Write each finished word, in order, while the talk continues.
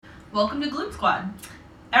Welcome to Gloop Squad.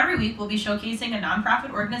 Every week we'll be showcasing a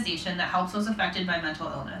nonprofit organization that helps those affected by mental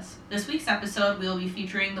illness. This week's episode we will be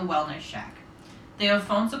featuring the Wellness Shack. They have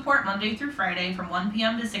phone support Monday through Friday from 1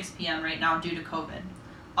 p.m. to 6 p.m. right now due to COVID.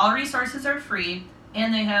 All resources are free,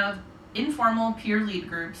 and they have informal peer lead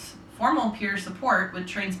groups, formal peer support with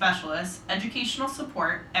trained specialists, educational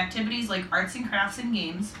support, activities like arts and crafts and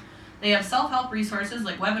games. They have self-help resources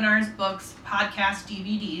like webinars, books, podcasts,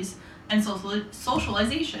 DVDs, and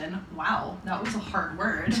socialization. Wow, that was a hard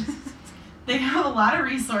word. They have a lot of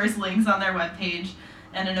resource links on their webpage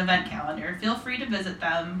and an event calendar. Feel free to visit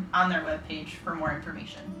them on their webpage for more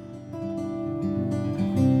information.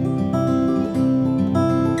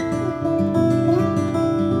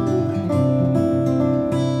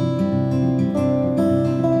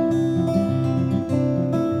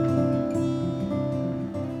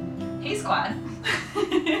 Hey Squad!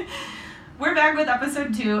 We're back with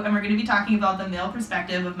episode 2, and we're going to be talking about the male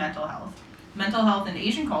perspective of mental health in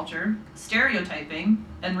Asian culture, stereotyping,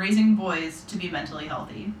 and raising boys to be mentally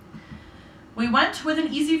healthy. We went with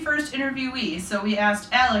an easy first interviewee, so we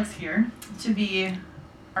asked Alex here to be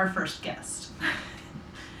our first guest.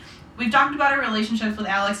 We've talked about our relationships with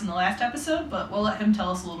Alex in the last episode, but we'll let him tell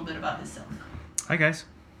us a little bit about himself. Hi, guys.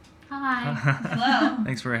 Hi. Hello.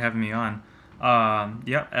 Thanks for having me on.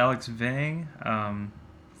 Alex Vang,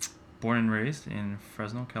 born and raised in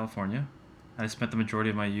Fresno, California. I spent the majority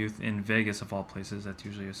of my youth in Vegas, of all places. That's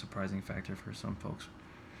usually a surprising factor for some folks.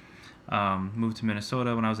 Moved to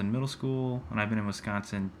Minnesota when I was in middle school, and I've been in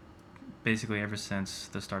Wisconsin basically ever since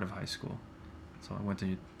the start of high school. So I went to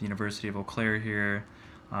the University of Eau Claire here.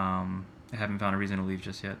 I haven't found a reason to leave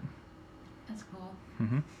just yet. That's cool.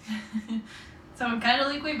 Mm-hmm. So kind of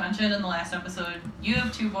like we mentioned in the last episode, you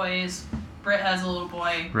have 2 boys. Britt has a little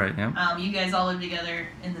boy. Right, yeah. You guys all live together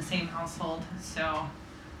in the same household, so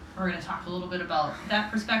we're going to talk a little bit about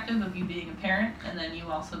that perspective of you being a parent, and then you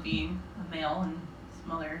also being a male, and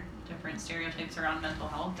some other different stereotypes around mental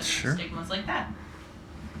health and Sure. stigmas like that.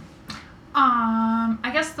 I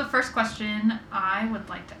guess the first question I would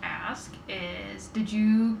like to ask is, did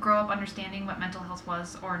you grow up understanding what mental health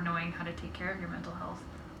was or knowing how to take care of your mental health?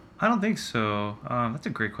 I don't think so. That's a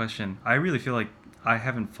great question. I really feel like I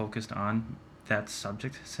haven't focused on that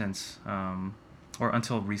subject since, or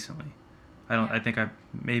until recently. I think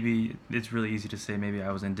maybe it's really easy to say maybe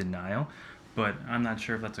I was in denial, but I'm not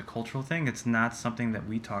sure if that's a cultural thing. It's not something that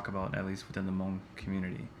we talk about, at least within the Hmong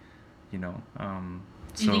community, you know.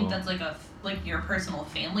 Do you think that's like your personal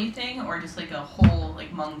family thing, or just like a whole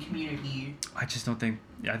like Hmong community? I just don't think.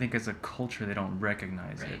 I think as a culture they don't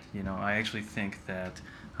recognize it. You know, I actually think that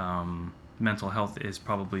mental health is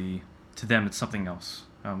probably, to them, it's something else.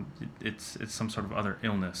 It's some sort of other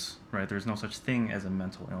illness, right? There's no such thing as a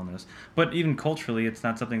mental illness. But even culturally, it's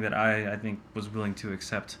not something that I think was willing to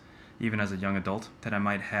accept, even as a young adult, that I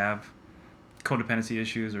might have codependency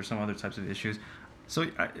issues or some other types of issues. So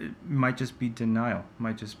it might just be denial,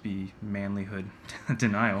 might just be manlyhood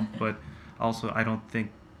denial. But also, I don't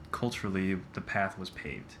think culturally the path was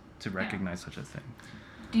paved to recognize such a thing.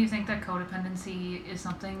 Do you think that codependency is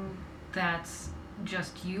something that's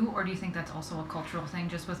just you, or do you think that's also a cultural thing,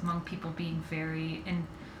 just with Hmong people being and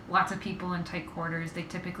lots of people in tight quarters, they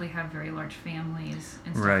typically have very large families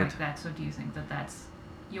and stuff like that, so do you think that that's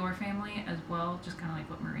your family as well, just kind of like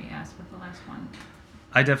what Marie asked with the last one?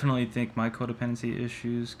 I definitely think my codependency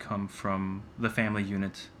issues come from the family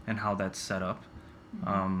unit and how that's set up.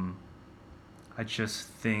 Mm-hmm. I just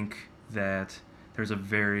think that there's a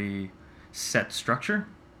very set structure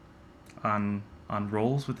on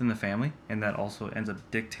roles within the family, and that also ends up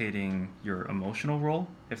dictating your emotional role,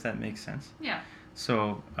 if that makes sense. Yeah.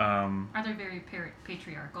 So are they very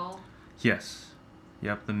patriarchal? Yes.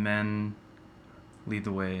 Yep. The men lead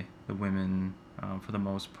the way. The women, for the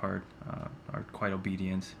most part, are quite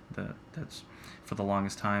obedient. That's for the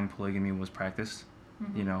longest time polygamy was practiced.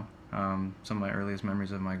 Mm-hmm. You know, some of my earliest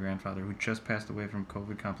memories of my grandfather, who just passed away from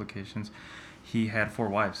COVID complications, he had 4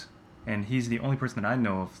 wives. And he's the only person that I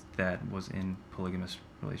know of that was in polygamous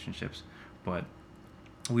relationships. But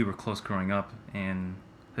we were close growing up, and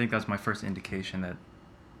I think that's my first indication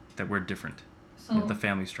that we're different. So the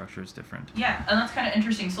family structure is different. Yeah, and that's kind of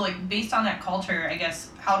interesting. So, like, based on that culture, I guess,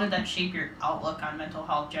 how did that shape your outlook on mental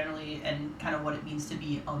health generally, and kind of what it means to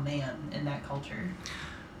be a man in that culture?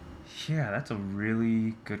 Yeah, that's a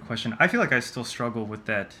really good question. I feel like I still struggle with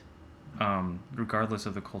that, regardless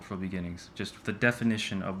of the cultural beginnings. Just the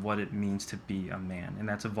definition of what it means to be a man, and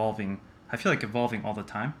that's evolving. I feel like evolving all the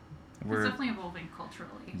time. It's definitely evolving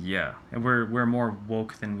culturally. Yeah, and we're more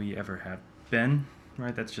woke than we ever have been,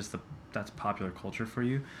 right? That's popular culture for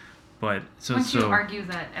you, but Wouldn't you argue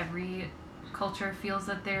that every culture feels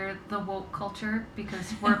that they're the woke culture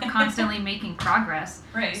because we're constantly making progress.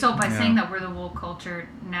 Right. So by saying that we're the woke culture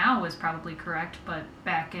now is probably correct, but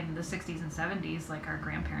back in the 60s and 70s, like our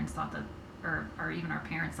grandparents thought that, or even our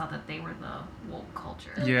parents thought that they were the woke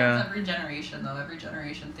culture. That's every generation, though. Every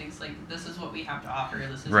generation thinks, like, this is what we have to offer.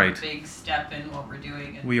 This is Right. a big step in what we're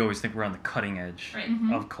doing. And we always think we're on the cutting edge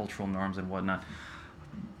of cultural norms and whatnot.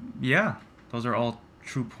 Yeah, those are all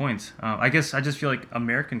true points. I guess I just feel like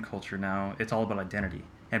American culture now, it's all about identity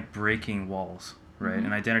and breaking walls, right?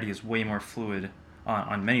 And identity is way more fluid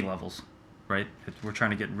on many levels, right? We're trying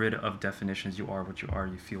to get rid of definitions. You are what you are.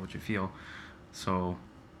 You feel what you feel. So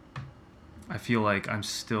I feel like I'm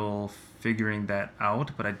still figuring that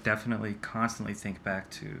out, but I definitely constantly think back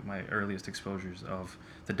to my earliest exposures of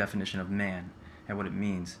the definition of man and what it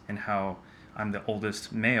means, and how I'm the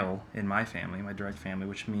oldest male in my family, my direct family,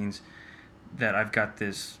 which means that I've got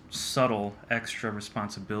this subtle extra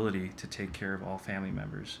responsibility to take care of all family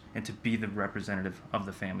members and to be the representative of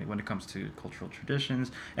the family when it comes to cultural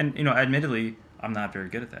traditions. And, admittedly, I'm not very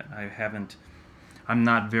good at that. I'm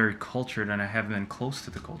not very cultured, and I haven't been close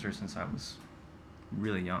to the culture since I was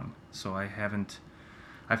really young. So I've had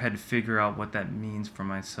to figure out what that means for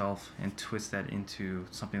myself and twist that into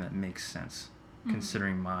something that makes sense,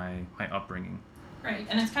 considering my upbringing. Right,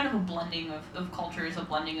 and it's kind of a blending of cultures, a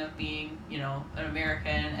blending of being, an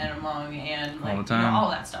American and a Hmong and, like,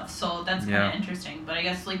 all that stuff. So that's kind of interesting. But I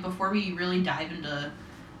guess, like, before we really dive into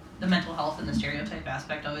the mental health and the stereotype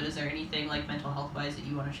aspect of it, is there anything, like, mental health-wise that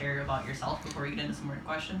you want to share about yourself before we get into some more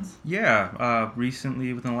questions? Yeah,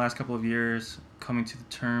 recently, within the last couple of years, coming to the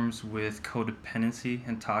terms with codependency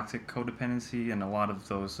and toxic codependency and a lot of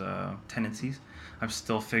those tendencies. I'm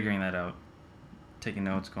still figuring that out. Taking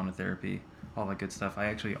notes, going to therapy, all that good stuff. I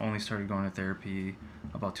actually only started going to therapy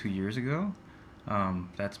about 2 years ago.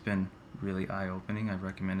 That's been really eye-opening. I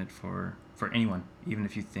recommend it for anyone, even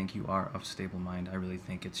if you think you are of stable mind. I really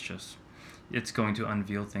think it's going to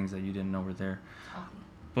unveil things that you didn't know were there.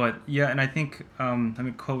 But yeah, and I think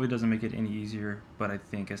COVID doesn't make it any easier, but I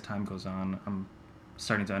think as time goes on, I'm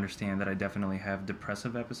starting to understand that I definitely have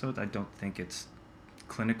depressive episodes. I don't think it's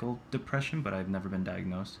clinical depression, but I've never been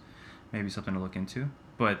diagnosed. Maybe something to look into.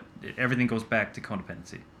 But everything goes back to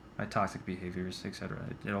codependency, my toxic behaviors, etc.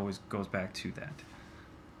 It always goes back to that.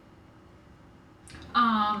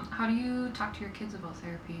 How do you talk to your kids about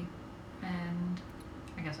therapy? And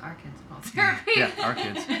I guess our kids about therapy. Yeah, our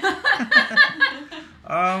kids.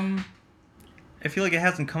 I feel like it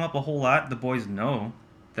hasn't come up a whole lot. The boys know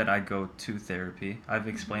that I go to therapy. I've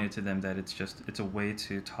explained it to them that it's a way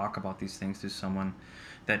to talk about these things to someone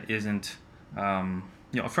that isn't, a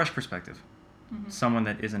fresh perspective. Someone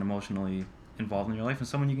that isn't emotionally involved in your life, and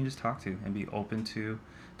someone you can just talk to and be open to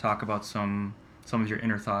talk about some of your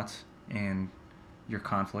inner thoughts and your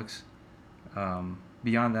conflicts.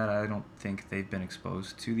 Beyond that, I don't think they've been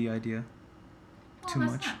exposed to the idea too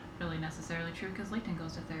much. That's not really necessarily true, because Leighton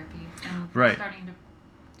goes to therapy, and Right. we're starting to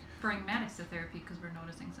bring Maddox to therapy because we're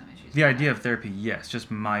noticing some issues. The idea of therapy, yes, just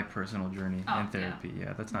my personal journey Oh, in therapy.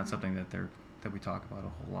 Yeah, that's not something that we talk about a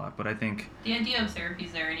whole lot. But I think the idea of therapy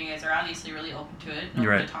is there, and you guys are obviously really open to it and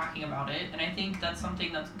open to talking about it. And I think that's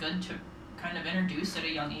something that's good to kind of introduce at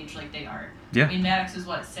a young age, like they are. Yeah. I mean, Maddox is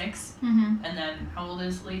 6, and then how old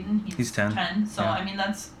is Leighton? He's 10. 10. So I mean,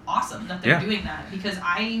 that's awesome that they're doing that, because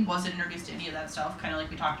I wasn't introduced to any of that stuff. Kind of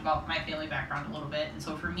like we talked about my family background a little bit, and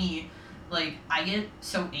so for me, like, I get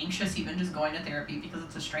so anxious even just going to therapy because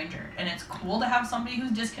it's a stranger. And it's cool to have somebody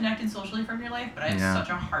who's disconnected socially from your life, but I have such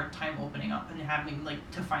a hard time opening up and having, like,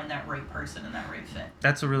 to find that right person and that right fit.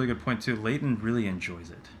 That's a really good point, too. Leighton really enjoys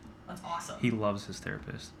it. That's awesome. He loves his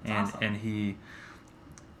therapist. That's and he,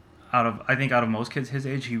 out of most kids his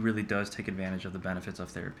age, he really does take advantage of the benefits of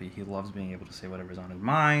therapy. He loves being able to say whatever's on his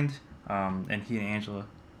mind. And he and Angela,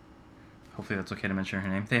 hopefully that's okay to mention her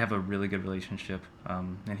name, they have a really good relationship,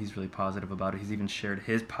 and he's really positive about it. He's even shared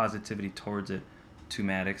his positivity towards it to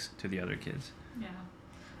Maddox, to the other kids. Yeah.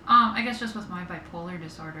 I guess just with my bipolar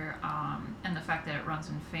disorder, and the fact that it runs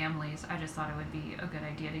in families, I just thought it would be a good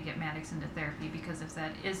idea to get Maddox into therapy, because if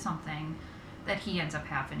that is something that he ends up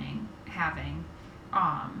having,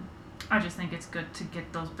 I just think it's good to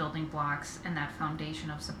get those building blocks and that foundation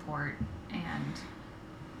of support, and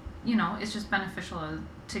it's just beneficial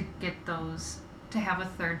to get those, to have a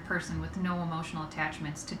third person with no emotional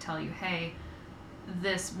attachments to tell you, hey,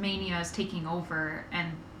 this mania is taking over,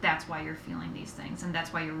 and that's why you're feeling these things, and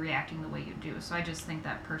that's why you're reacting the way you do. So I just think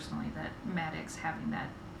that personally, that Maddox having that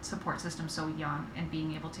support system so young and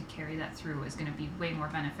being able to carry that through is going to be way more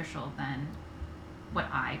beneficial than what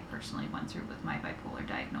I personally went through with my bipolar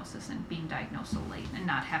diagnosis and being diagnosed so late and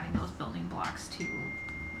not having those building blocks to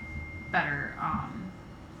better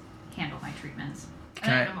handle my treatments Can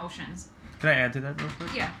and I- emotions. Can I add to that real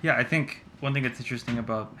quick? Yeah. Yeah, I think one thing that's interesting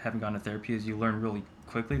about having gone to therapy is you learn really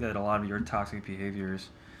quickly that a lot of your toxic behaviors,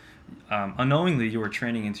 unknowingly, you are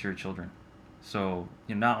training into your children. So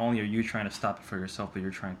not only are you trying to stop it for yourself, but you're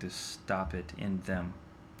trying to stop it in them.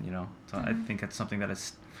 So I think that's something that I'm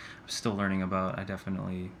still learning about. I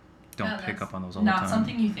definitely don't pick up on those all the time. Not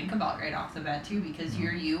something you think about right off the bat too, because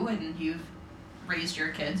you're you and you've raised your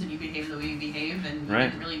kids and you behave the way you behave, and you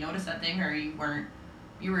didn't really notice that thing, or you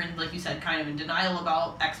were in, like you said, kind of in denial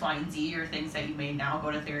about X, Y, and Z, or things that you may now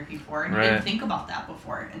go to therapy for, and you didn't think about that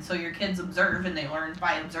before. And so your kids observe, and they learn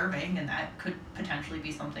by observing, and that could potentially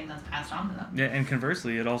be something that's passed on to them. Yeah, and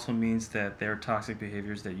conversely, it also means that there are toxic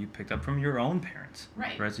behaviors that you picked up from your own parents.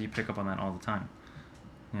 Right. So you pick up on that all the time.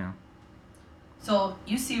 Yeah. So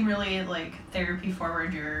you seem really like therapy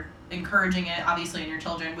forward. You're encouraging it, obviously, in your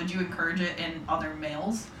children. Would you encourage it in other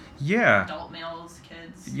males? Yeah. Adult males,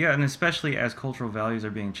 kids? Yeah, and especially as cultural values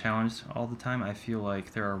are being challenged all the time, I feel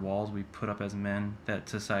like there are walls we put up as men that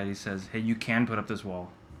society says, hey, you can put up this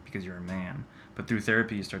wall because you're a man. But through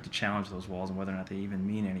therapy, you start to challenge those walls and whether or not they even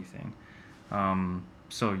mean anything.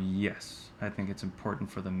 So yes, I think it's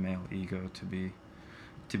important for the male ego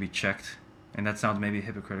to be checked. And that sounds maybe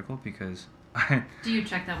hypocritical because Do you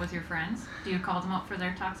check that with your friends? Do you call them up for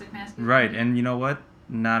their toxic masculinity? Right, and you know what?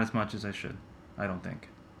 Not as much as I should, I don't think.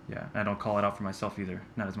 Yeah, I don't call it out for myself either.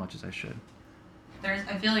 Not as much as I should.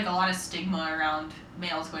 I feel like a lot of stigma around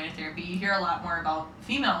males going to therapy. You hear a lot more about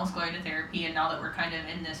females going to therapy, and now that we're kind of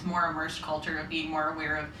in this more immersed culture of being more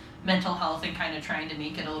aware of mental health and kind of trying to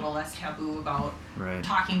make it a little less taboo about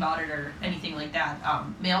talking about it or anything like that,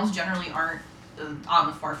 males generally aren't on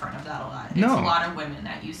the forefront of that a lot. It's a lot of women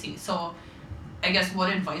that you see. So I guess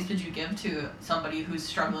what advice would you give to somebody who's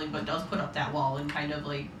struggling but does put up that wall and kind of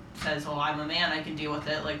like says, well, I'm a man, I can deal with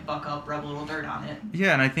it, like buck up, rub a little dirt on it?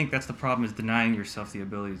 Yeah, and I think that's the problem, is denying yourself the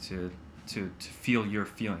ability to feel your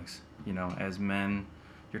feelings. As men,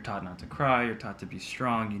 you're taught not to cry, you're taught to be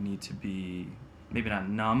strong, you need to be, maybe not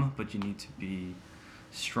numb, but you need to be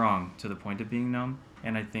strong to the point of being numb.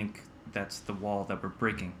 And I think that's the wall that we're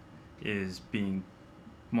breaking, is being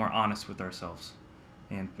more honest with ourselves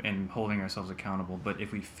and holding ourselves accountable. But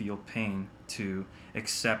if we feel pain, to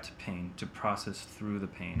accept pain, to process through the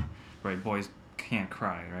pain, right? Boys can't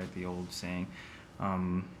cry, right? The old saying.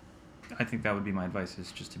 I think that would be my advice,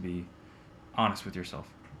 is just to be honest with yourself.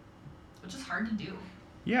 Which is hard to do.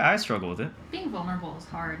 Yeah, I struggle with it. Being vulnerable is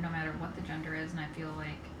hard no matter what the gender is, and I feel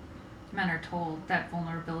like men are told that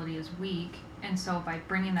vulnerability is weak, and so by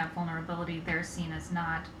bringing that vulnerability, they're seen as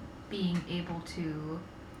not being able to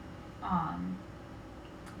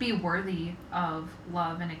be worthy of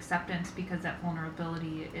love and acceptance, because that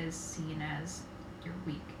vulnerability is seen as you're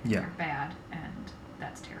weak, and you're bad, and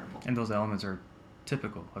that's terrible. And those elements are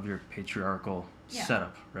typical of your patriarchal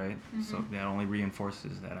setup, right? Mm-hmm. So that only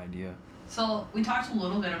reinforces that idea. So we talked a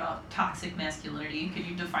little bit about toxic masculinity. Could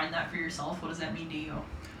you define that for yourself? What does that mean to you?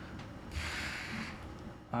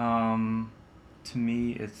 To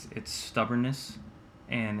me, it's stubbornness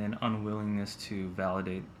and an unwillingness to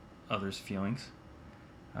validate others' feelings,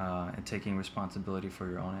 and taking responsibility for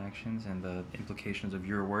your own actions and the implications of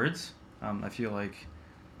your words. I feel like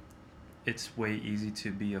it's way easy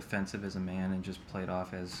to be offensive as a man and just play it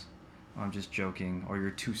off as, I'm just joking, or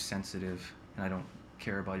you're too sensitive and I don't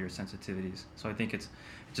care about your sensitivities. So I think it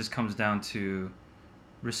just comes down to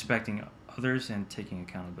respecting others and taking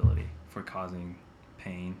accountability for causing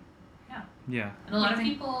pain. Yeah. And a lot of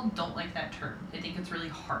people don't like that term. They think it's really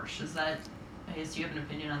harsh. Is that, I guess, do you have an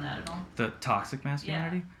opinion on that at all? The toxic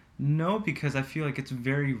masculinity? Yeah. No, because I feel like it's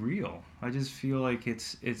very real. I just feel like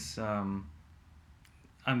it's I'm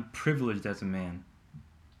privileged as a man.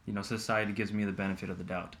 Society gives me the benefit of the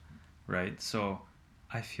doubt, right? So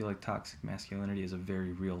I feel like toxic masculinity is a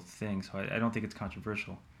very real thing. So I don't think it's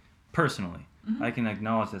controversial, personally. Mm-hmm. I can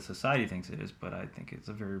acknowledge that society thinks it is, but I think it's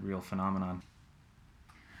a very real phenomenon.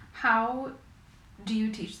 How do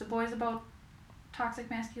you teach the boys about toxic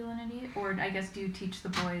masculinity? Or I guess, do you teach the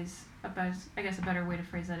boys about, I guess a better way to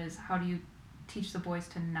phrase that is, how do you teach the boys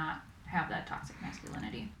to not have that toxic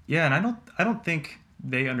masculinity? Yeah, and I don't think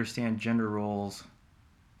they understand gender roles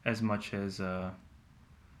as much as, I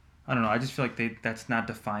don't know, I just feel like that's not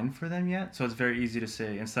defined for them yet. So it's very easy to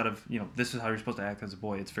say, instead of, this is how you're supposed to act as a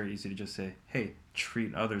boy, it's very easy to just say, hey,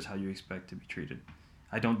 treat others how you expect to be treated.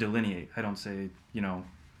 I don't delineate. I don't say,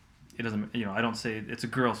 it doesn't, I don't say it's a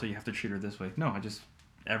girl, so you have to treat her this way. No,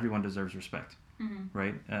 everyone deserves respect, mm-hmm.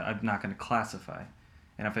 right? I'm not going to classify.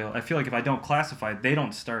 And I feel like if I don't classify, they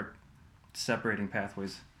don't start separating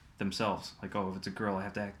pathways themselves. Like, oh, if it's a girl, I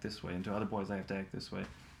have to act this way, and to other boys, I have to act this way.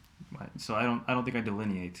 So I don't think I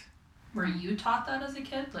delineate. Were you taught that as a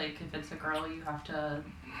kid? Like, if it's a girl, you have to...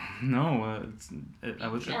 No, I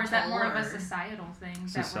was... Or is that more of a societal thing?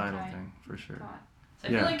 Societal thing, for sure. Taught? So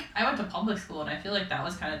I feel like I went to public school, and I feel like that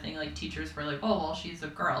was kind of thing, like, teachers were like, oh, well, she's a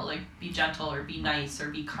girl, like, be gentle, or be nice, or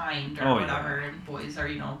be kind, or whatever, and boys are,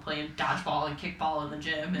 playing dodgeball and kickball in the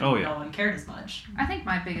gym, and no one cared as much. I think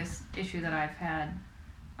my biggest issue that I've had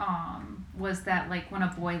was that, like, when a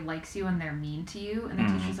boy likes you and they're mean to you, and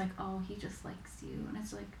the teacher's like, oh, he just likes you, and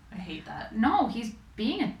it's like... I hate that. No, he's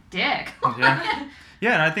being a dick. Yeah,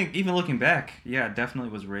 and I think even looking back, definitely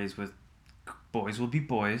was raised with boys will be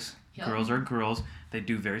boys, girls are girls. They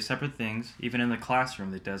do very separate things. Even in the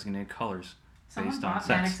classroom, they designate colors Someone based on bought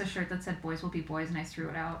sex. Maddox a shirt that said boys will be boys, and I threw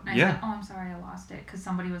it out. And I said, oh, I'm sorry, I lost it. Because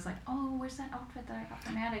somebody was like, oh, where's that outfit that I got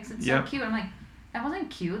for Maddox? It's so cute. I'm like, that wasn't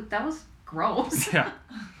cute. That was gross. Yeah.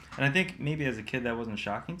 And I think maybe as a kid that wasn't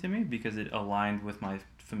shocking to me because it aligned with my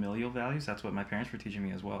familial values. That's what my parents were teaching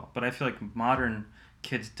me as well. But I feel like modern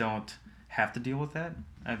kids don't have to deal with that.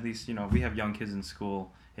 At least, we have young kids in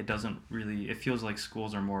school. It feels like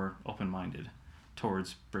schools are more open-minded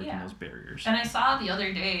towards breaking those barriers. And I saw the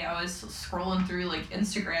other day, I was scrolling through like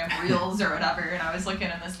Instagram Reels or whatever, and I was looking,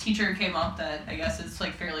 and this teacher came up that I guess is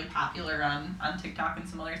like fairly popular on TikTok and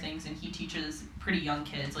some other things, and he teaches pretty young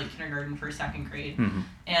kids, like kindergarten, first, second grade. Mm-hmm.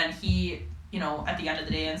 And he, at the end of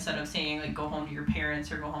the day, instead of saying like go home to your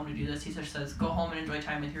parents or go home to do this, he just says go home and enjoy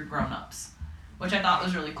time with your grown-ups. Which I thought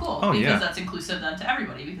was really cool because that's inclusive then to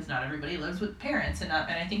everybody, because not everybody lives with parents, and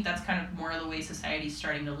I think that's kind of more of the way society's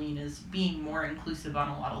starting to lean, is being more inclusive on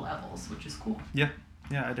a lot of levels, which is cool. Yeah,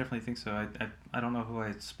 I definitely think so. I don't know who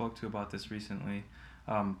I spoke to about this recently,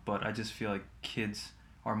 but I just feel like kids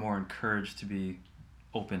are more encouraged to be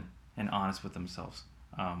open and honest with themselves.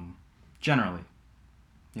 Generally,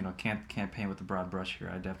 can't paint with a broad brush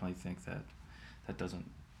here. I definitely think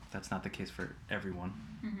that's not the case for everyone,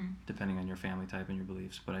 depending on your family type and your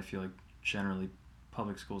beliefs. But I feel like generally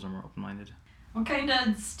public schools are more open-minded. What kind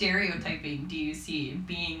of stereotyping do you see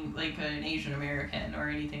being like an Asian American or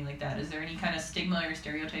anything like that? Is there any kind of stigma or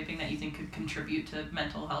stereotyping that you think could contribute to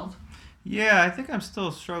mental health? Yeah, I think I'm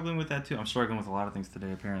still struggling with that too. I'm struggling with a lot of things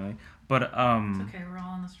today, apparently. But it's okay, we're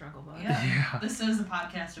all on the struggle bus. Yeah. This is a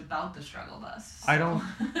podcast about the struggle bus. So. I don't.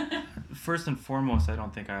 First and foremost, I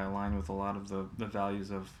don't think I align with a lot of the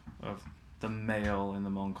values of the male in the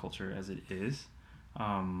Hmong culture as it is.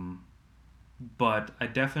 But I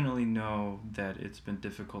definitely know that it's been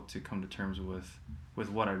difficult to come to terms with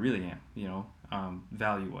what I really am.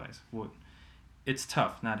 Value-wise. It's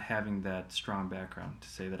tough not having that strong background to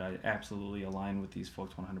say that I absolutely align with these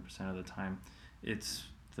folks 100% of the time. It's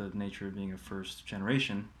the nature of being a first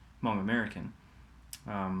generation Hmong American.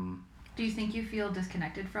 Do you think you feel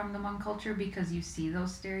disconnected from the Hmong culture because you see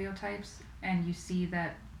those stereotypes and you see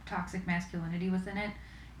that toxic masculinity within it,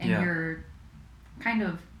 and you're kind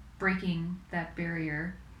of breaking that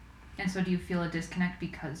barrier? And so do you feel a disconnect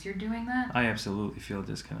because you're doing that? I absolutely feel a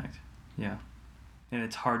disconnect. Yeah. And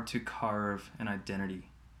it's hard to carve an identity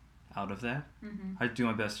out of that. Mm-hmm. I do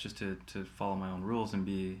my best just to follow my own rules and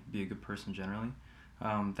be a good person generally.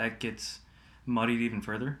 That gets muddied even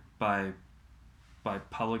further by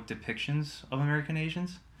public depictions of American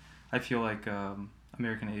Asians. I feel like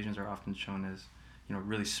American Asians are often shown as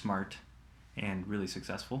really smart and really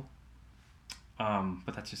successful.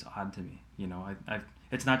 But that's just odd to me.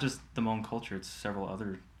 It's not just the Hmong culture. It's several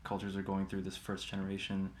other cultures are going through this first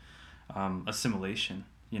generation assimilation,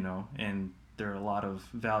 and there are a lot of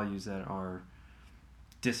values that are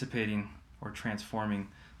dissipating or transforming.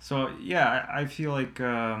 So I feel like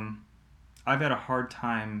I've had a hard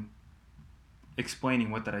time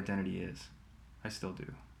explaining what that identity is. I still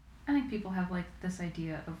do. I think people have like this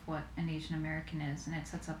idea of what an Asian American is, and it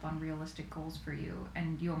sets up unrealistic goals for you,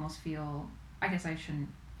 and you almost feel, I guess I shouldn't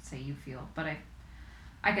say you feel, but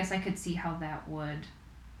I guess I could see how that would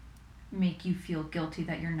make you feel guilty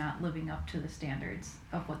that you're not living up to the standards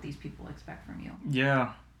of what these people expect from you.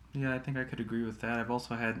 Yeah, I think I could agree with that. I've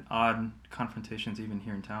also had odd confrontations even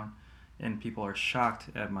here in town, and people are shocked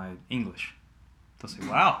at my English. They'll say,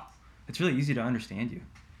 wow, it's really easy to understand you.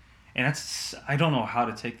 And I don't know how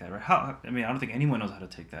to take that, right? I don't think anyone knows how to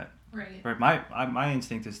take that. Right. My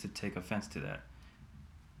instinct is to take offense to that.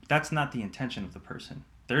 That's not the intention of the person.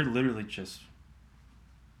 They're literally just,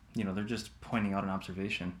 they're just pointing out an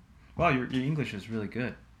observation. Wow, your English is really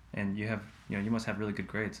good, and you have, you must have really good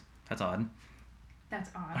grades. That's odd. That's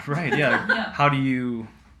odd. Right? Yeah. Yeah. How do you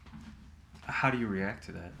react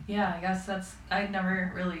to that? Yeah, I guess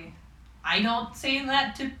I I don't say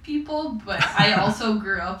that to people, but I also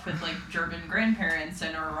grew up with like German grandparents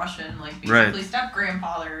and or Russian, like basically step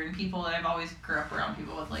grandfather and people that I've always grew up around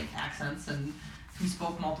people with like accents and who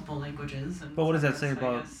spoke multiple languages. And but what does that say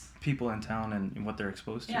about people in town and what they're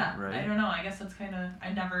exposed to? Yeah, right? I don't know. I guess that's kind of,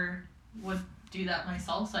 I never would do that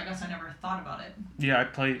myself, so I guess I never thought about it. Yeah, I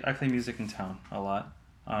play music in town a lot.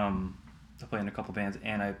 I play in a couple bands,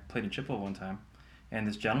 and I played in Chippewa one time, and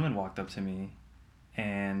this gentleman walked up to me,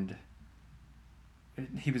 and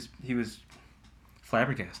he was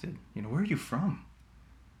flabbergasted. You know, where are you from?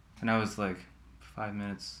 And I was like, 5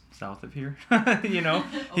 minutes south of here. You know,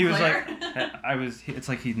 he was like, it's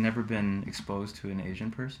like he'd never been exposed to an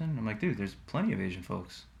Asian person. I'm like, dude, there's plenty of Asian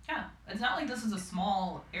folks. Yeah, it's not like this is a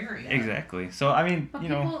small area. Exactly. So I mean, but you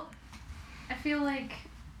people, know, I feel like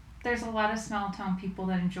there's a lot of small town people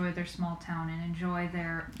that enjoy their small town and enjoy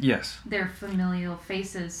their familial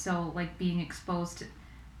faces. So like being exposed to,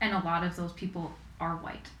 and a lot of those people are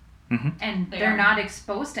white. Mm-hmm. And they're not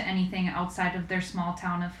exposed to anything outside of their small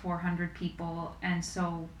town of 400 people, and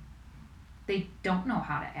so they don't know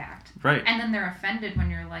how to act. Right. And then they're offended when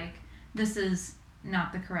you're like, this is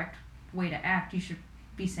not the correct way to act. You should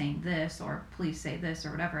be saying this, or please say this,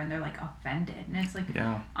 or whatever. And they're like offended. And it's like,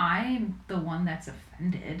 I'm the one that's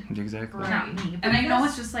offended. Exactly. Not me. But and I know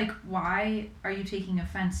it's just like, why are you taking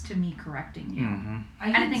offense to me correcting you? Mm-hmm.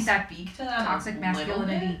 I think that speak to that toxic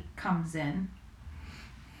masculinity comes in.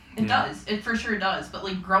 It does. It for sure does. But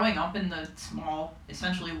like growing up in the small,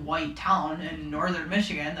 essentially white town in northern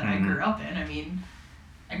Michigan that I grew up in, I mean,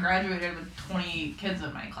 I graduated with 20 kids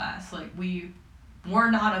in my class. Like we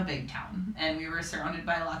were not a big town, and we were surrounded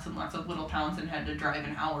by lots and lots of little towns and had to drive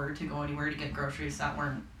an hour to go anywhere to get groceries that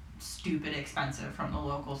weren't stupid expensive from the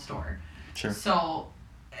local store. Sure. So,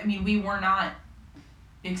 I mean, we were not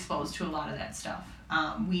exposed to a lot of that stuff.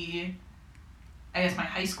 I guess my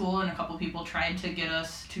high school and a couple people tried to get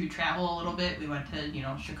us to travel a little bit. We went to,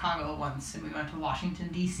 Chicago once, and we went to Washington,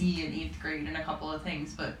 D.C. in 8th grade and a couple of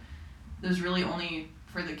things, but it was really only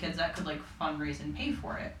for the kids that could, like, fundraise and pay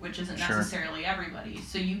for it, which isn't necessarily everybody.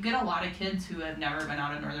 So you get a lot of kids who have never been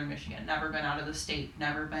out of northern Michigan, never been out of the state,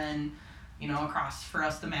 never been, across, for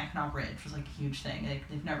us, the Mackinac Bridge was, like, a huge thing.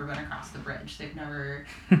 They've never been across the bridge. They've never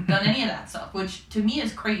done any of that stuff, which to me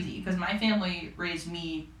is crazy, because my family raised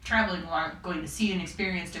me traveling a lot, going to see and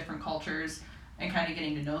experience different cultures and kind of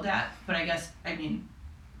getting to know that. But I guess,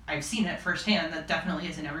 I've seen it firsthand. That definitely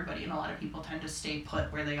isn't everybody, and a lot of people tend to stay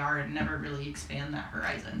put where they are and never really expand that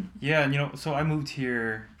horizon. Yeah, and so I moved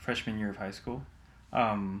here freshman year of high school,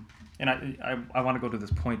 and I want to go to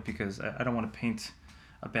this point because I don't want to paint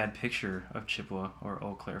a bad picture of Chippewa or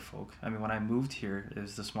Eau Claire folk. I mean, when I moved here, it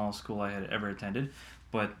was the smallest school I had ever attended,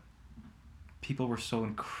 but people were so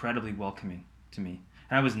incredibly welcoming to me,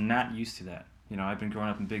 and I was not used to that. I've been growing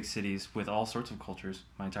up in big cities with all sorts of cultures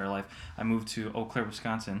my entire life. I moved to Eau Claire,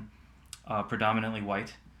 Wisconsin, predominantly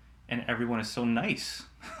white, and everyone is so nice.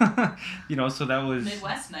 So that was...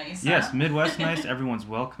 Midwest nice. Yes, Midwest nice. Everyone's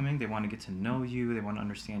welcoming. They want to get to know you. They want to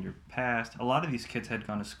understand your past. A lot of these kids had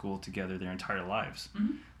gone to school together their entire lives.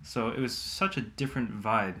 Mm-hmm. So it was such a different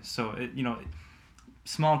vibe. So,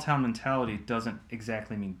 small town mentality doesn't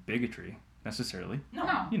exactly mean bigotry, necessarily.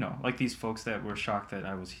 No. Like these folks that were shocked that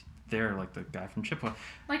I was there, like the guy from Chippewa.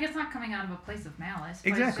 Like, it's not coming out of a place of malice.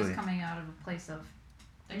 But Exactly. It's just coming out of a place of...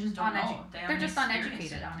 They just don't know. They're just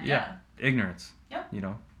uneducated on it. Yeah. Ignorance. Yep.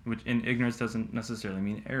 And ignorance doesn't necessarily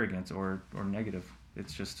mean arrogance or negative.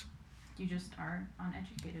 It's just... You just are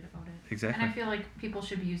uneducated about it. Exactly. And I feel like people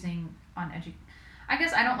should be using I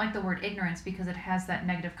guess I don't like the word ignorance because it has that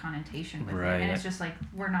negative connotation with it. And it's just like,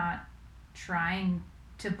 we're not trying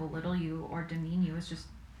to belittle you or demean you. It's just,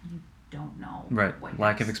 you don't know. Right.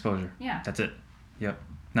 Lack of exposure. Yeah. That's it. Yep.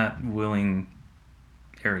 Not willing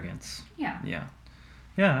arrogance. Yeah. Yeah.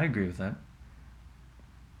 Yeah, I agree with that.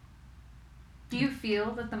 Do you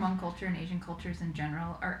feel that the Hmong culture and Asian cultures in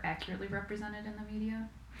general are accurately represented in the media?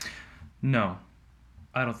 No,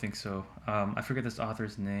 I don't think so. I forget this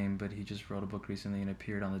author's name, but he just wrote a book recently and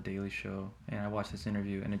appeared on The Daily Show. And I watched this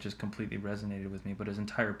interview and it just completely resonated with me. But his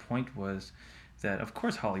entire point was that, of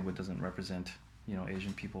course, Hollywood doesn't represent,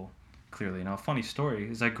 Asian people clearly. Now, a funny story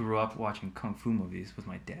is I grew up watching kung fu movies with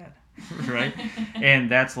my dad, right?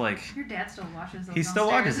 And that's like... Your dad still watches those. He still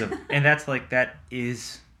watches them. And that's like, that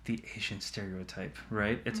is the Asian stereotype,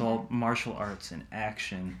 right? It's all martial arts and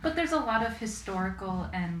action. But there's a lot of historical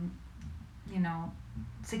and,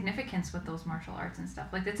 significance with those martial arts and stuff.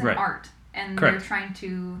 Like, it's an art. And they're trying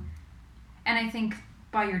to... And I think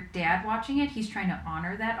by your dad watching it, he's trying to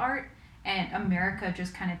honor that art. And America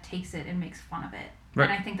just kind of takes it and makes fun of it. Right.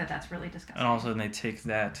 And I think that that's really disgusting. And also, they take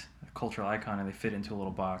that cultural icon and they fit into a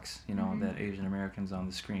little box, you know, Mm-hmm. that Asian Americans on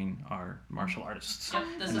the screen are martial artists. Yep,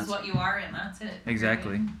 this is what you are, and that's it.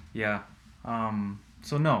 Exactly. Right? Yeah.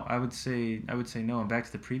 So no, I would say no. And back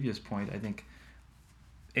to the previous point, I think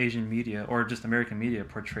Asian media or just American media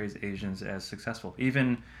portrays Asians as successful.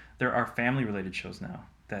 Even there are family-related shows now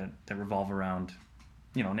that revolve around,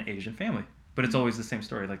 you know, an Asian family. But it's always the same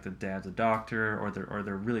story. Like the dad's a doctor, or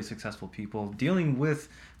they're really successful people dealing with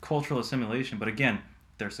cultural assimilation. But again,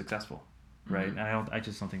 they're successful, right? Mhm. And I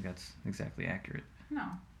just don't think that's exactly accurate. No.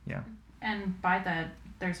 Yeah. And by that,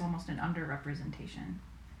 there's almost an underrepresentation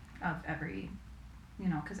of every,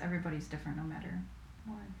 because everybody's different no matter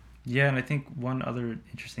what. Yeah, and I think one other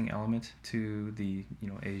interesting element to the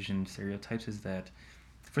Asian stereotypes is that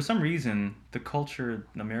for some reason the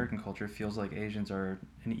American culture feels like Asians are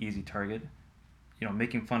an easy target.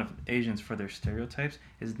 Making fun of Asians for their stereotypes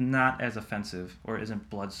is not as offensive or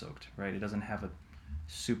isn't blood-soaked, right? It doesn't have a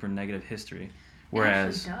super negative history.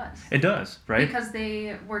 Whereas It actually does. It does, right? Because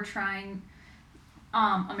they were trying.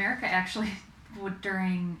 America actually,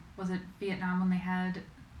 during, was it Vietnam when they had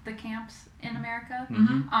the camps in America?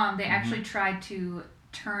 Mm-hmm. They actually tried to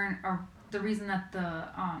turn, or the reason that the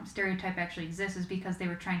stereotype actually exists is because they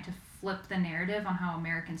were trying to flip the narrative on how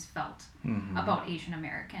Americans felt Mm-hmm. about Asian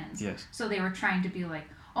Americans. Yes. So they were trying to be like,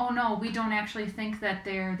 oh no, we don't actually think that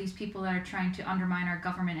they're these people that are trying to undermine our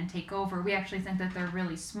government and take over. We actually think that they're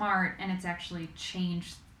really smart, and it's actually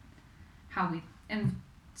changed how we, and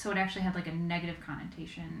so it actually had like a negative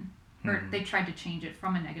connotation, or Mhm. they tried to change it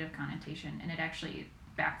from a negative connotation, and it actually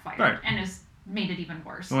backfired Right. and has made it even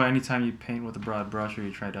worse. Well, anytime you paint with a broad brush or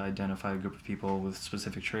you try to identify a group of people with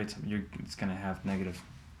specific traits, it's going to have negative,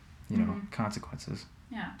 Mhm. consequences.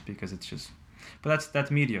 Yeah. Because it's just, but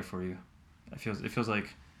that's media for you. It feels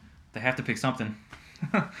like they have to pick something.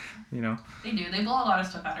 They do. They blow a lot of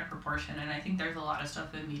stuff out of proportion, and I think there's a lot of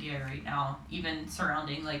stuff in media right now, even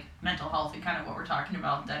surrounding like mental health and kind of what we're talking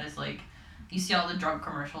about. That is like, you see all the drug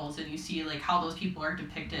commercials, and you see like how those people are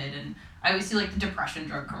depicted, and I always see like the depression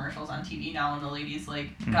drug commercials on TV now, and the lady's like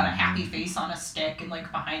got a happy face on a stick, and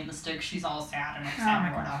like behind the stick she's all sad and upset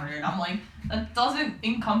my or whatever, and I'm like, that doesn't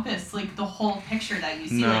encompass like the whole picture that you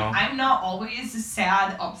see. No. Like, I'm not always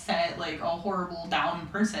sad, upset, like a horrible down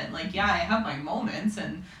person. Like, yeah, I have my moments,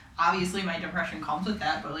 and obviously my depression comes with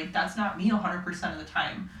that, but like that's not me 100% of the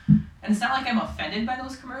time. And it's not like I'm offended by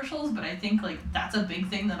those commercials, but I think like that's a big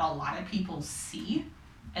thing that a lot of people see,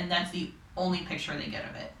 and that's the only picture they get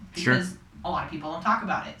of it, because Sure. a lot of people don't talk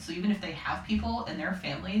about it. So even if they have people in their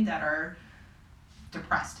family that are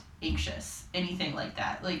depressed, anxious, anything like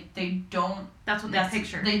that, like they don't. That's what they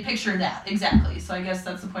picture. They picture that, exactly. So I guess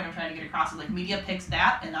that's the point I'm trying to get across, is like media picks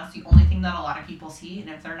that, and that's the only thing that a lot of people see. And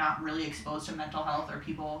if they're not really exposed to mental health or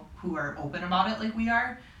people who are open about it like we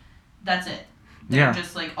are, that's it. They're Yeah.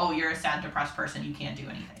 just like, oh, you're a sad, depressed person, you can't do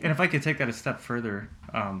anything. And if I could take that a step further,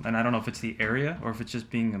 and I don't know if it's the area or if it's just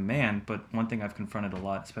being a man, but one thing I've confronted a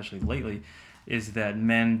lot, especially lately, is that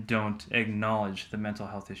men don't acknowledge the mental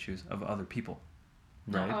health issues of other people,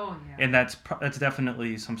 right? Oh yeah. And that's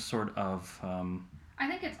definitely some sort of I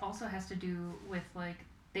think it also has to do with like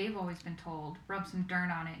they've always been told rub some dirt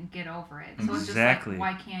on it and get over it. So it's just Exactly. like,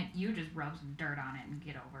 why can't you just rub some dirt on it and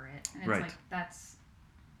get over it? And it's Right. like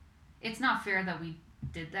it's not fair that we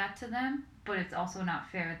did that to them, but it's also not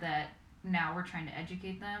fair that now we're trying to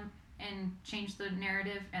educate them and change the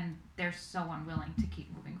narrative, and they're so unwilling to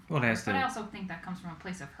keep moving Well, forward. it has But to- I also think that comes from a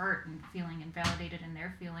place of hurt and feeling invalidated in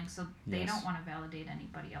their feelings, so they Yes. don't want to validate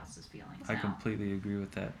anybody else's feelings I now. completely agree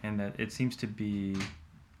with that, and that it seems to be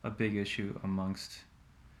a big issue amongst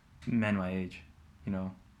men my age,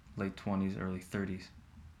 late 20s, early 30s.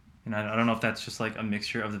 And I don't know if that's just like a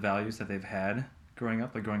mixture of the values that they've had growing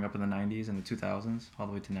up in the 90s and the 2000s all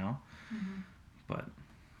the way to now. Mhm. But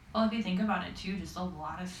Well, if you think about it too, just a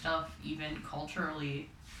lot of stuff, even culturally,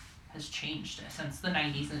 has changed since the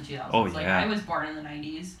 90s and the 2000s. Oh, Like, yeah. I was born in the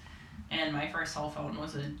 90s, and my first cell phone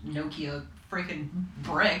was a Nokia freaking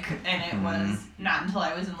brick, and it was not until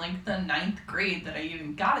I was in like the 9th grade that I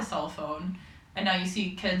even got a cell phone. And now you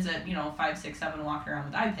see kids at 5, 6, 7 walking around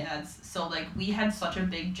with iPads. So like we had such a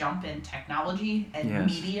big jump in technology and Yes.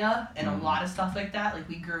 media and Mhm. a lot of stuff like that. Like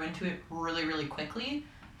we grew into it really, really quickly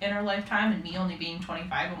in our lifetime. And me only being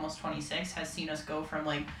 25, almost 26, has seen us go from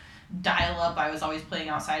like dial up. I was always playing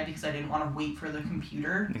outside because I didn't want to wait for the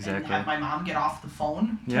computer and Exactly. have my mom get off the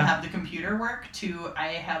phone to Yeah. have the computer work, to I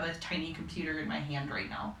have a tiny computer in my hand right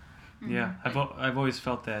now. yeah, I've always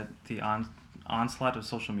felt that the onslaught of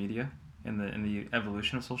social media and the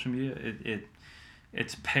evolution of social media,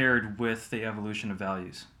 it's paired with the evolution of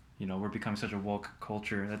values. We're becoming such a woke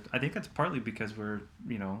culture. I think that's partly because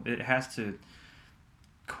it has to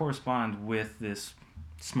correspond with this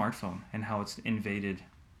smartphone and how it's invaded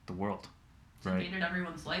the world. It's invaded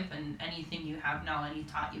everyone's life, and anything you have now, any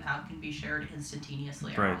thought you have, can be shared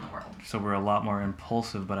instantaneously Right. around the world. So we're a lot more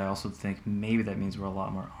impulsive, but I also think maybe that means we're a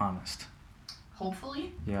lot more honest.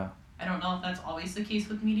 Hopefully. Yeah. I don't know if that's always the case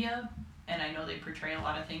with media, and I know they portray a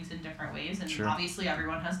lot of things in different ways, and Sure. obviously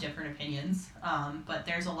everyone has different opinions, but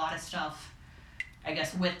there's a lot of stuff, I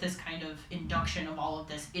guess, with this kind of induction of all of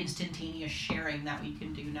this instantaneous sharing that we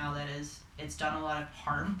can do now that it's done a lot of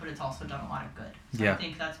harm, but it's also done a lot of good. So Yeah. I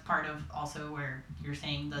think that's part of also where you're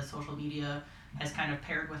saying the social media has kind of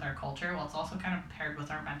paired with our culture. Well, it's also kind of paired with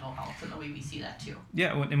our mental health and the way we see that too.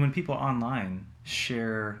 Yeah, and when people online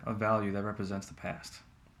share a value that represents the past,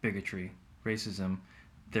 bigotry, racism,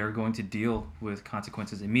 they're going to deal with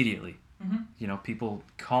consequences immediately. Mm-hmm. People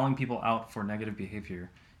calling people out for negative behavior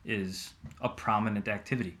is a prominent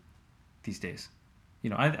activity these days.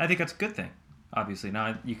 I think that's a good thing, obviously.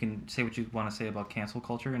 Now, you can say what you want to say about cancel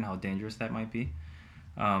culture and how dangerous that might be.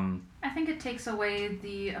 I think it takes away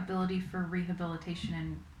the ability for rehabilitation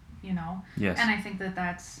and, Yes. and I think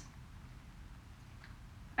that's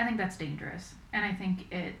dangerous. And I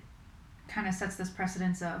think it kind of sets this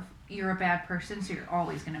precedence of you're a bad person, so you're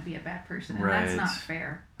always going to be a bad person. And that's not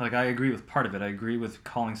fair. Like, I agree with part of it. I agree with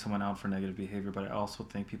calling someone out for negative behavior, but I also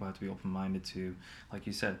think people have to be open-minded to, like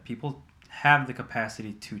you said, people have the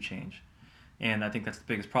capacity to change. And I think that's the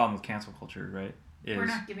biggest problem with cancel culture, right? We're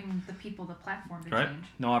not giving the people the platform to change.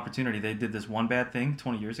 No opportunity. They did this one bad thing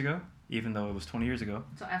 20 years ago, even though it was 20 years ago.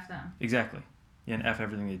 So F them. Exactly. And F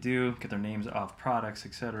everything they do, get their names off products,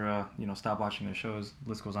 etc. Stop watching their shows.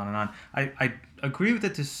 List goes on and on. I agree with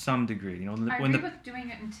it to some degree. I agree with doing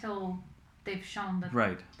it until they've shown that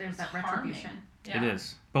there's that retribution. Yeah. It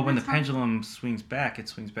is. But when the pendulum swings back, it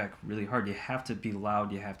swings back really hard. You have to be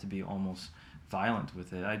loud. You have to be almost violent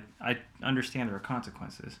with it. I understand there are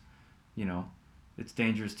consequences. It's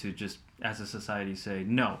dangerous to just, as a society, say,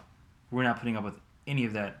 no, we're not putting up with any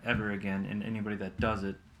of that ever again, and anybody that does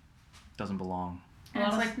it doesn't belong. A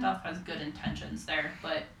lot of stuff has good intentions there,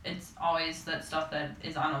 but it's always that stuff that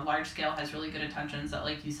is on a large scale has really good intentions that,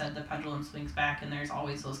 like you said, the pendulum swings back, and there's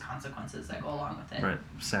always those consequences that go along with it. Right.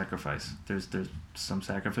 Sacrifice. There's some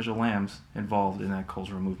sacrificial lambs involved in that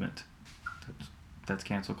cultural movement. That's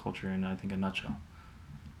cancel culture in, I think, a nutshell.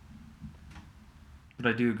 But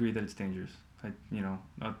I do agree that it's dangerous.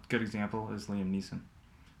 A good example is Liam Neeson,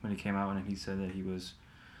 when he came out and he said that he was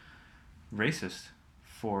racist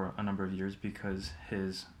for a number of years because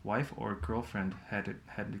his wife or girlfriend had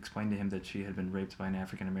explained to him that she had been raped by an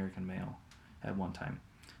African American male at one time.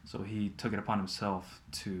 So he took it upon himself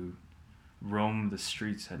to roam the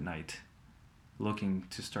streets at night looking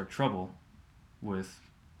to start trouble with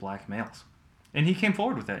black males. And he came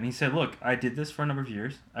forward with that, and he said, look, I did this for a number of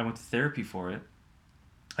years. I went to therapy for it.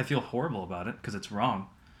 I feel horrible about it because it's wrong,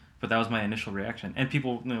 but that was my initial reaction. And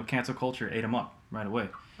people, cancel culture ate him up right away.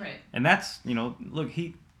 Right. And that's, look,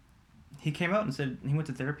 he came out and said he went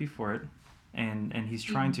to therapy for it, and he's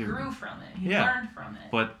trying to... He grew from it. He learned from it.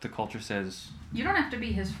 But the culture says... You don't have to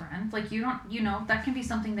be his friend. Like, you don't, that can be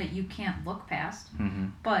something that you can't look past. Mm-hmm.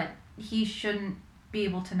 But he shouldn't be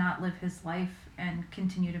able to not live his life and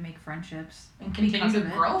continue to make friendships. And continue to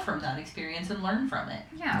grow from that experience and learn from it.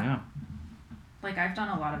 Yeah. Like, I've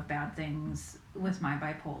done a lot of bad things with my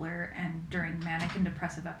bipolar, and during manic and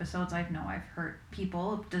depressive episodes, I've hurt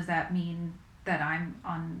people. Does that mean that I'm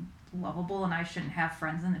unlovable and I shouldn't have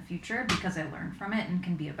friends in the future because I learned from it and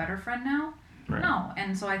can be a better friend now? Right. No.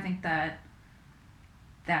 And so I think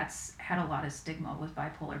that's had a lot of stigma with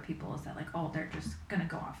bipolar people, is that, like, oh, they're just going to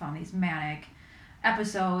go off on these manic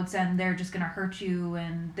episodes and they're just going to hurt you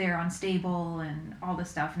and they're unstable and all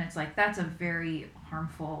this stuff. And it's like, that's a very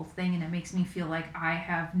harmful thing, and it makes me feel like I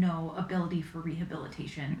have no ability for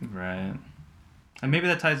rehabilitation. Right. And maybe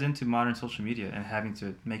that ties into modern social media and having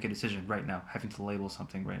to make a decision right now, having to label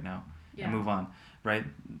something right now and move on, right?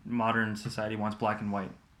 Modern society wants black and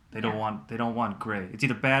white. They don't want gray. It's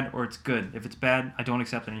either bad or it's good. If it's bad, I don't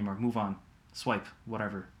accept it anymore. Move on. Swipe,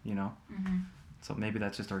 whatever, Mm-hmm. So maybe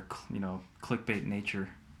that's just our, clickbait nature.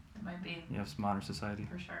 It might be. Yes, modern society.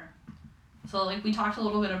 For sure. So, like, we talked a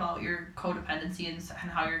little bit about your codependency and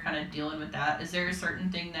how you're kind of dealing with that. Is there a certain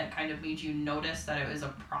thing that kind of made you notice that it was a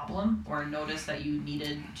problem, or notice that you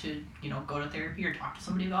needed to, go to therapy or talk to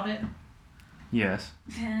somebody about it? Yes.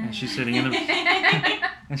 And she's sitting in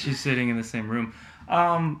the same room.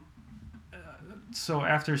 So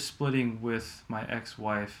after splitting with my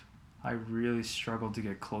ex-wife, I really struggled to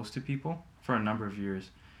get close to people for a number of years.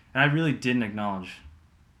 And I really didn't acknowledge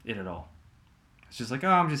it at all. It's just like, oh,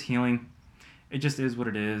 I'm just healing. it just is what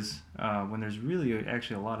it is. When there's really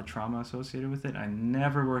actually a lot of trauma associated with it, I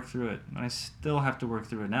never work through it, and I still have to work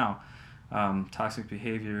through it now. Toxic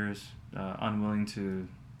behaviors, unwilling to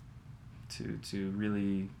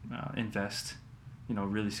really invest,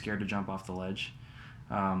 really scared to jump off the ledge.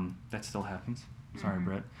 That still happens. Sorry,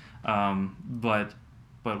 Brett.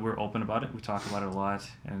 But we're open about it. We talk about it a lot,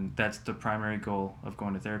 and that's the primary goal of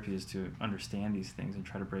going to therapy, is to understand these things and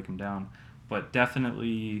try to break them down. But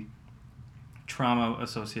definitely trauma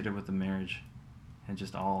associated with the marriage and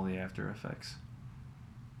just all the after effects.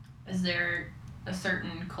 Is there a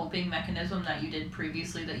certain coping mechanism that you did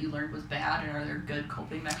previously that you learned was bad, and are there good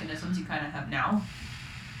coping mechanisms you kind of have now?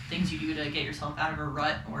 Things you do to get yourself out of a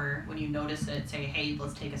rut, or when you notice it, say, hey,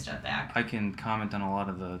 let's take a step back? I can comment on a lot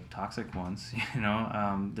of the toxic ones.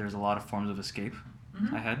 There's a lot of forms of escape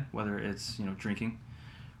I had, whether it's drinking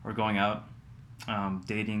or going out,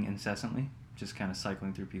 dating incessantly, just kind of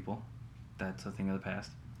cycling through people. That's a thing of the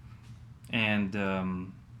past.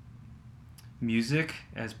 And music,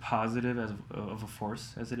 as positive of a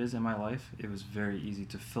force as it is in my life, it was very easy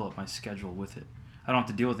to fill up my schedule with it. I don't have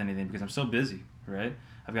to deal with anything because I'm so busy, right?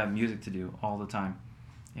 I've got music to do all the time.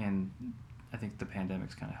 And I think the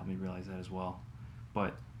pandemic's kind of helped me realize that as well.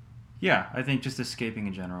 But yeah, I think just escaping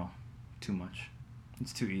in general, too much.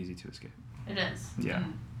 It's too easy to escape. It is. Yeah.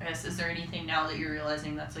 And I guess, is there anything now that you're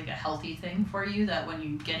realizing that's like a healthy thing for you, that when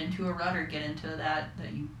you get into a rut or get into that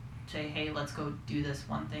you say, hey, let's go do this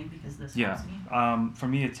one thing because this helps me? For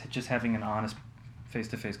me, it's just having an honest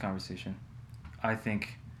face-to-face conversation. I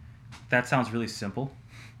think that sounds really simple.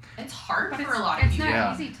 It's hard for a lot of people. It's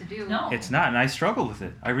not easy to do. No. It's not, and I struggle with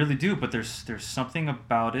it. I really do, but there's something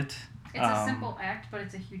about it. It's a simple act, but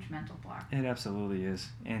it's a huge mental block. It absolutely is.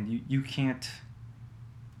 And you can't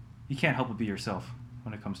help but be yourself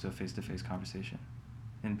when it comes to a face-to-face conversation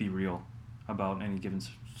and be real about any given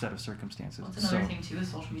set of circumstances. Well, it's another thing too is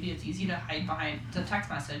social media. It's easy to hide behind a text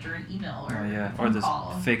message or an email or a phone or this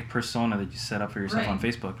call. fake persona that you set up for yourself on Right.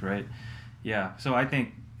 Facebook, right? Yeah. So I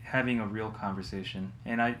think having a real conversation,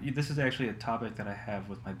 and this is actually a topic that I have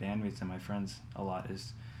with my bandmates and my friends a lot,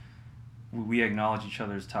 is we acknowledge each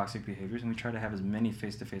other's toxic behaviors and we try to have as many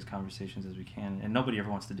face-to-face conversations as we can, and nobody ever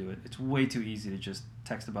wants to do it. It's way too easy to just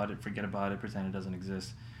text about it, forget about it, pretend it doesn't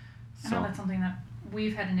exist. I know that's something that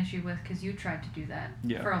we've had an issue with because you tried to do that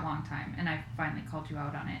for a long time, and I finally called you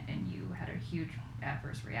out on it, and you had a huge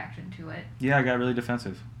adverse reaction to it. Yeah, I got really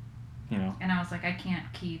defensive, And I was like, I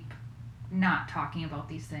can't keep not talking about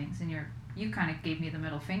these things, and you kind of gave me the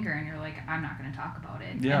middle finger, and you're like, I'm not going to talk about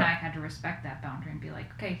it. Yeah. And I had to respect that boundary and be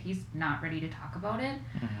like, okay, he's not ready to talk about it,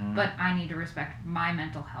 but I need to respect my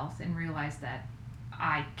mental health and realize that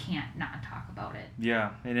I can't not talk about it.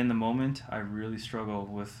 Yeah, and in the moment, I really struggle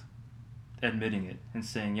with admitting it and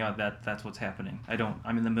saying, that's what's happening.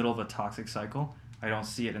 I'm in the middle of a toxic cycle. I don't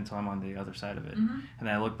see it until I'm on the other side of it. And then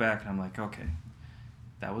I look back and I'm like, okay,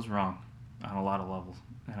 that was wrong on a lot of levels.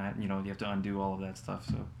 And you have to undo all of that stuff.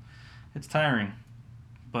 So it's tiring,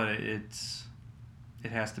 but it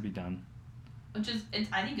has to be done. Which is,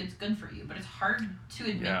 I think it's good for you, but it's hard to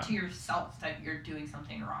admit to yourself that you're doing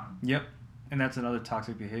something wrong. Yep. And that's another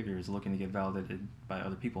toxic behavior, is looking to get validated by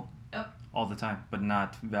other people. Yep. All the time, but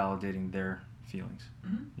not validating their feelings.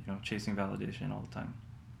 Chasing validation all the time.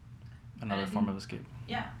 Another form of escape.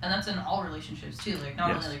 Yeah, and that's in all relationships too. Like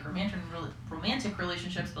not only like romantic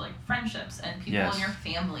relationships, but like friendships and people in your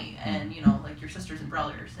family, and like your sisters and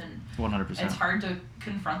brothers, and 100%. It's hard to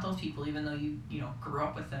confront those people, even though you grew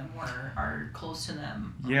up with them or are close to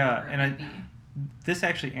them. Yeah, and this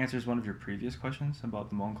actually answers one of your previous questions about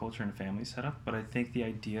the Hmong culture and family setup. But I think the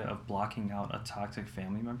idea of blocking out a toxic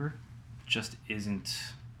family member just isn't.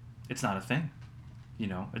 It's not a thing.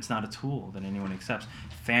 It's not a tool that anyone accepts.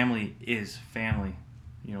 Family is family.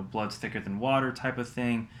 Blood's thicker than water type of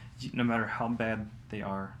thing. No matter how bad they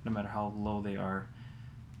are, no matter how low they are,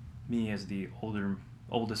 me as the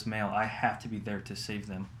oldest male, I have to be there to save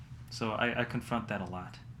them. So I confront that a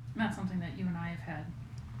lot. And that's something that you and I have had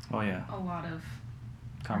a lot of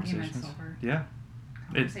conversations over. Yeah.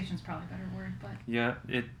 Conversation's probably a better word, but... Yeah,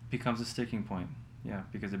 it becomes a sticking point. Yeah,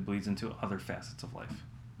 because it bleeds into other facets of life,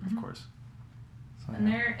 of course. So, and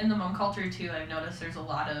there, in the Hmong culture too, I've noticed there's a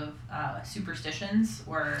lot of superstitions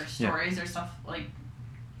or stories or stuff, like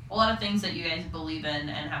a lot of things that you guys believe in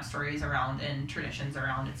and have stories around and traditions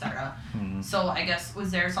around, etc. So I guess,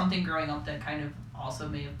 was there something growing up that kind of also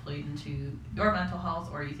may have played into your mental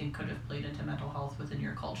health, or you think could have played into mental health within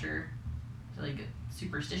your culture, so like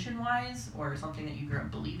superstition wise, or something that you grew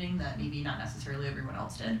up believing that maybe not necessarily everyone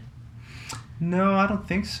else did? No, I don't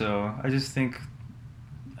think so. I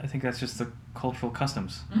think that's just cultural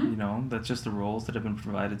customs. Mm-hmm. You know, that's just the roles that have been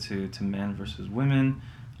provided to men versus women.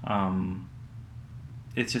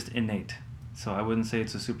 It's just innate. So I wouldn't say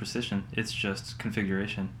it's a superstition. It's just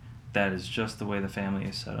configuration. That is just the way the family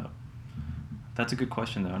is set up. That's a good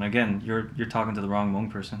question, though. And again, you're talking to the wrong Hmong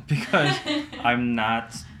person, because I'm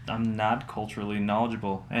not culturally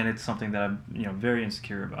knowledgeable, and it's something that I'm very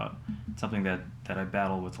insecure about. It's something that I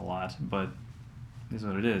battle with a lot, but it is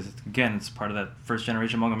what it is. It's part of that first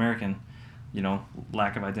generation Hmong American,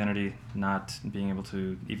 lack of identity, not being able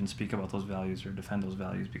to even speak about those values or defend those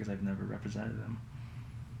values because I've never represented them.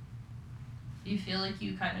 Do you feel like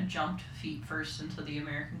you kind of jumped feet first into the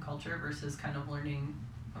American culture versus kind of learning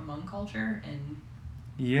Hmong culture? And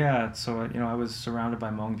yeah, so I was surrounded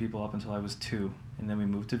by Hmong people up until I was 2, and then we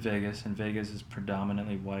moved to Vegas, and Vegas is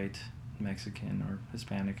predominantly white, Mexican, or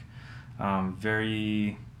Hispanic. No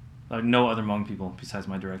other Hmong people besides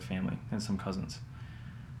my direct family and some cousins.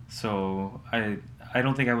 So I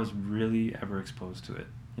don't think I was really ever exposed to it.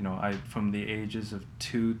 From the ages of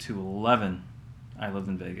 2 to 11, I lived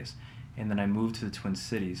in Vegas. And then I moved to the Twin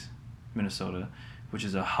Cities, Minnesota, which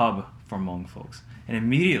is a hub for Hmong folks. And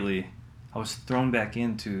immediately, I was thrown back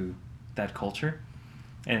into that culture.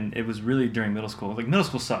 And it was really during middle school. Like, middle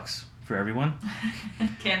school sucks for everyone.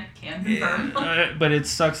 Can confirm. But it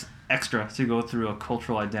sucks extra to go through a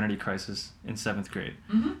cultural identity crisis in 7th grade.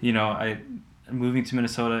 Mm-hmm. Moving to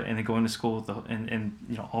Minnesota and then going to school with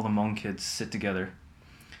all the Hmong kids sit together.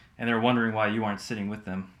 And they're wondering why you aren't sitting with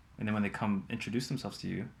them. And then when they come introduce themselves to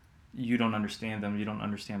you, you don't understand them. You don't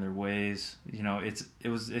understand their ways. It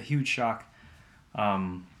was a huge shock.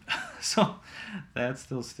 So that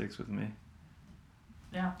still sticks with me.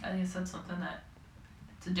 Yeah, I think that's something that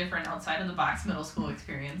it's a different outside of the box middle school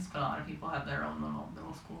experience, but a lot of people have their own little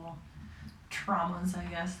middle school traumas, I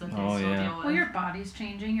guess, that they still deal with. Well, your body's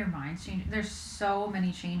changing, your mind's changing. There's so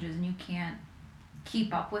many changes, and you can't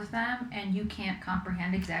keep up with them, and you can't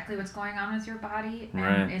comprehend exactly what's going on with your body, and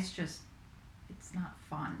right. It's not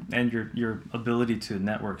fun. And your ability to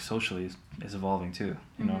network socially is evolving too,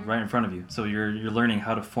 Mm-hmm. right in front of you. So you're learning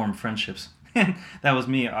how to form friendships. That was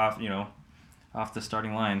me off the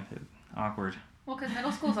starting line. Awkward. Well, because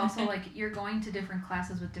middle school is also like you're going to different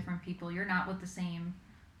classes with different people. You're not with the same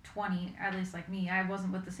 20, at least like me, I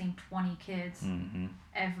wasn't with the same 20 kids Mm-hmm.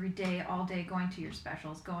 every day, all day, going to your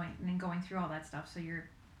specials, going through all that stuff. So you're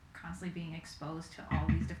constantly being exposed to all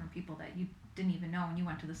these different people that you didn't even know and you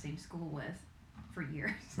went to the same school with for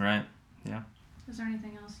years. Right. Yeah. Is there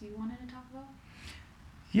anything else you wanted to talk about?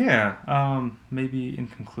 Yeah. Maybe in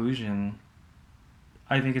conclusion,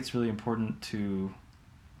 I think it's really important to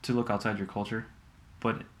look outside your culture,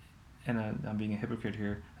 but, and I'm being a hypocrite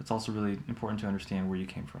here, it's also really important to understand where you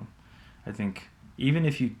came from. I think even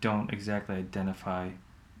if you don't exactly identify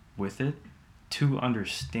with it, to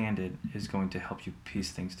understand it is going to help you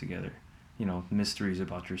piece things together. Mysteries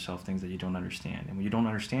about yourself, things that you don't understand. And when you don't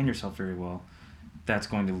understand yourself very well, that's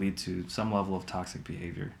going to lead to some level of toxic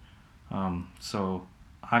behavior. So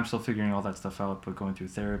I'm still figuring all that stuff out, but going through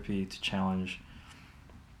therapy to challenge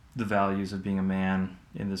the values of being a man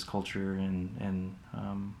in this culture and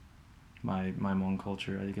my Hmong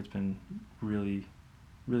culture, I think it's been really,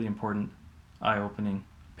 really important, eye-opening,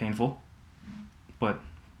 painful, but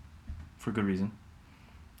for good reason.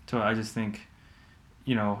 So I just think,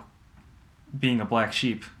 being a black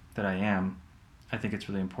sheep that I am, I think it's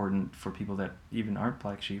really important for people that even aren't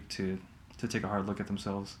black sheep to take a hard look at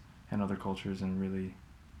themselves and other cultures and really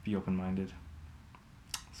be open-minded.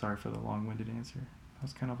 Sorry for the long-winded answer. I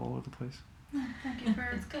was kind of all over the place. Thank you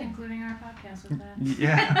for concluding our podcast with that.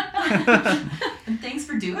 Yeah. And thanks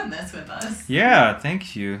for doing this with us. Yeah,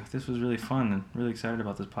 thank you. This was really fun and really excited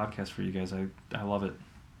about this podcast for you guys. I love it.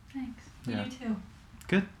 Thanks. We Yeah. do too.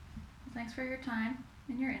 Good. Well, thanks for your time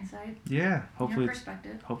and your insight. Yeah. Your Hopefully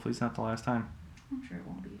perspective. It's not the last time. I'm sure it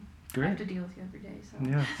won't be. I Great. have to deal with you every day, so.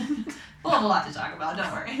 Yeah. We'll have a lot to talk about,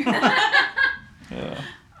 don't worry. Yeah.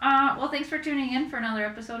 Well, thanks for tuning in for another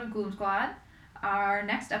episode of Gloom Squad. Our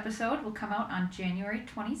next episode will come out on January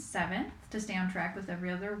 27th to stay on track with every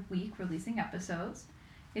other week releasing episodes.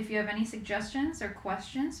 If you have any suggestions or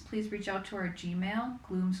questions, please reach out to our Gmail,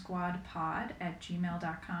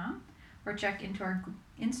 gloomsquadpod@gmail.com, or check into our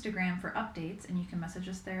Instagram for updates, and you can message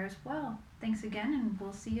us there as well. Thanks again, and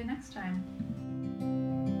we'll see you next time.